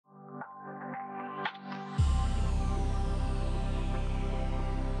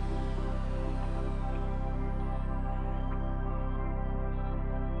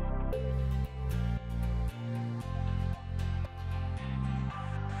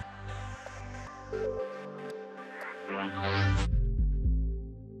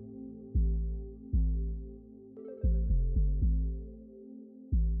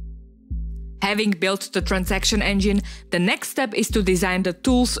Having built the transaction engine, the next step is to design the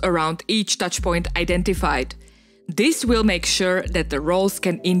tools around each touchpoint identified. This will make sure that the roles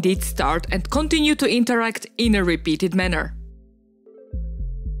can indeed start and continue to interact in a repeated manner.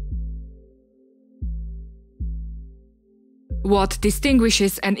 What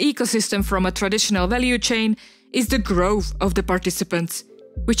distinguishes an ecosystem from a traditional value chain is the growth of the participants,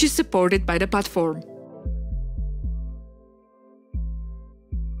 which is supported by the platform.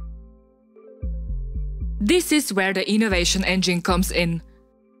 This is where the innovation engine comes in.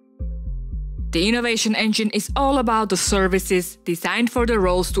 The innovation engine is all about the services designed for the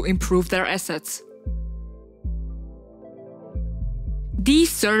roles to improve their assets.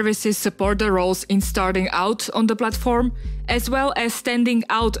 These services support the roles in starting out on the platform, as well as standing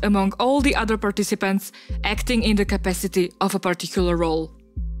out among all the other participants acting in the capacity of a particular role.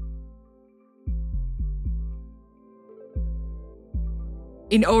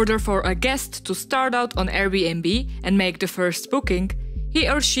 In order for a guest to start out on Airbnb and make the first booking, he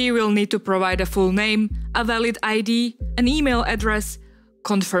or she will need to provide a full name, a valid ID, an email address,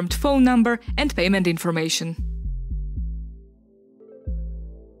 confirmed phone number, and payment information.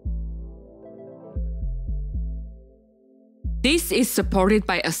 This is supported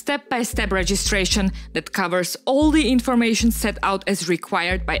by a step-by-step registration that covers all the information set out as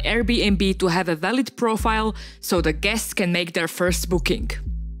required by Airbnb to have a valid profile so the guests can make their first booking.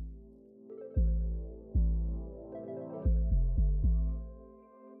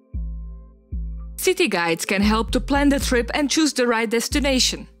 City guides can help to plan the trip and choose the right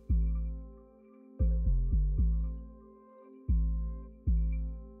destination.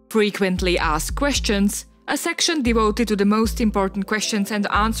 Frequently asked questions, a section devoted to the most important questions and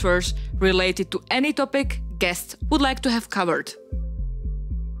answers related to any topic guests would like to have covered.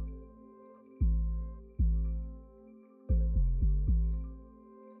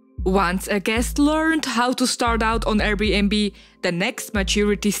 Once a guest learned how to start out on Airbnb, the next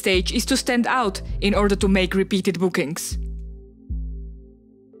maturity stage is to stand out in order to make repeated bookings.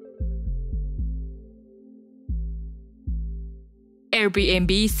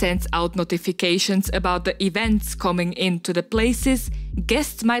 Airbnb sends out notifications about the events coming into the places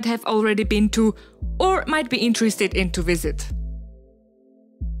guests might have already been to or might be interested in to visit.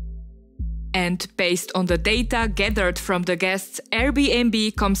 And based on the data gathered from the guests,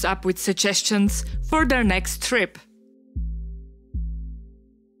 Airbnb comes up with suggestions for their next trip.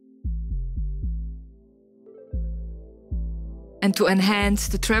 And to enhance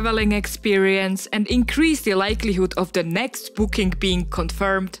the traveling experience and increase the likelihood of the next booking being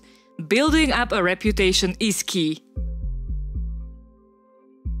confirmed, building up a reputation is key.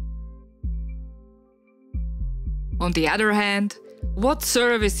 On the other hand, what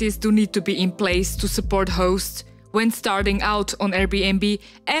services do need to be in place to support hosts when starting out on Airbnb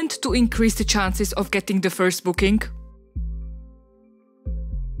and to increase the chances of getting the first booking?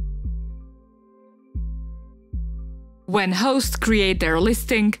 When hosts create their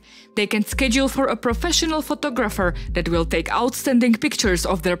listing, they can schedule for a professional photographer that will take outstanding pictures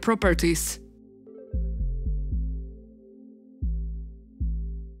of their properties.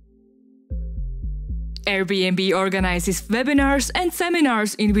 Airbnb organizes webinars and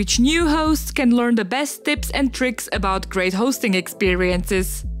seminars in which new hosts can learn the best tips and tricks about great hosting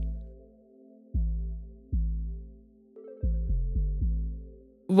experiences.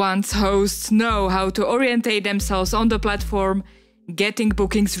 Once hosts know how to orientate themselves on the platform, getting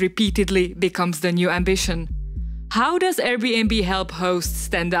bookings repeatedly becomes the new ambition. How does Airbnb help hosts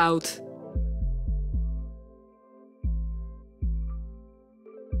stand out?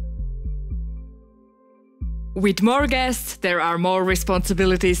 With more guests, there are more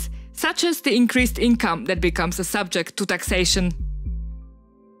responsibilities, such as the increased income that becomes a subject to taxation.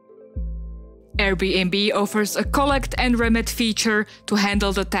 Airbnb offers a collect and remit feature to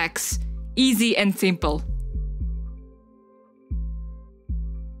handle the tax. Easy and simple.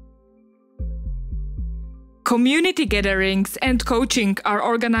 Community gatherings and coaching are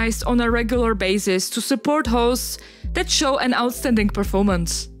organized on a regular basis to support hosts that show an outstanding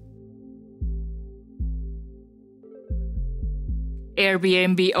performance.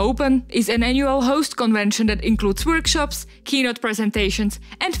 Airbnb Open is an annual host convention that includes workshops, keynote presentations,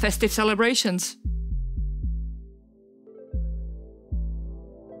 and festive celebrations.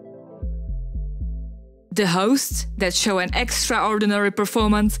 The hosts that show an extraordinary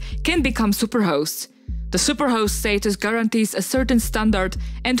performance can become superhosts. The superhost status guarantees a certain standard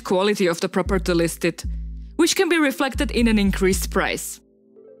and quality of the property listed, which can be reflected in an increased price.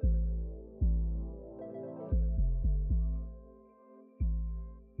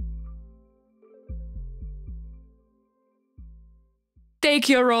 Take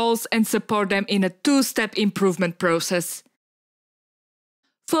your roles and support them in a two-step improvement process.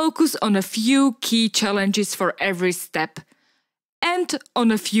 Focus on a few key challenges for every step and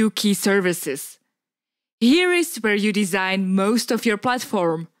on a few key services. Here is where you design most of your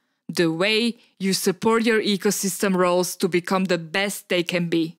platform, the way you support your ecosystem roles to become the best they can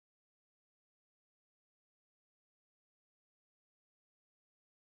be.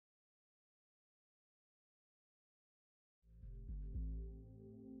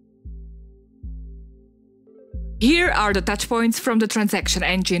 Here are the touchpoints from the transaction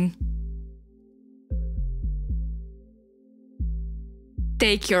engine.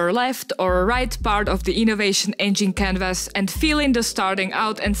 Take your left or right part of the innovation engine canvas and fill in the starting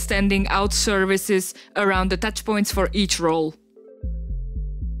out and standing out services around the touchpoints for each role.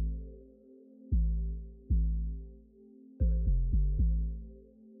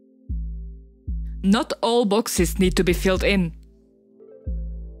 Not all boxes need to be filled in.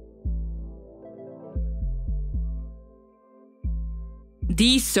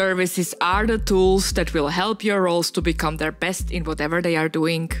 These services are the tools that will help your roles to become their best in whatever they are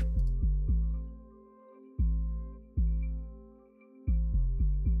doing.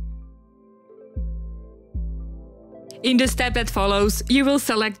 In the step that follows, you will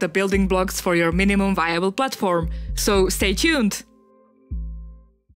select the building blocks for your minimum viable platform, so stay tuned!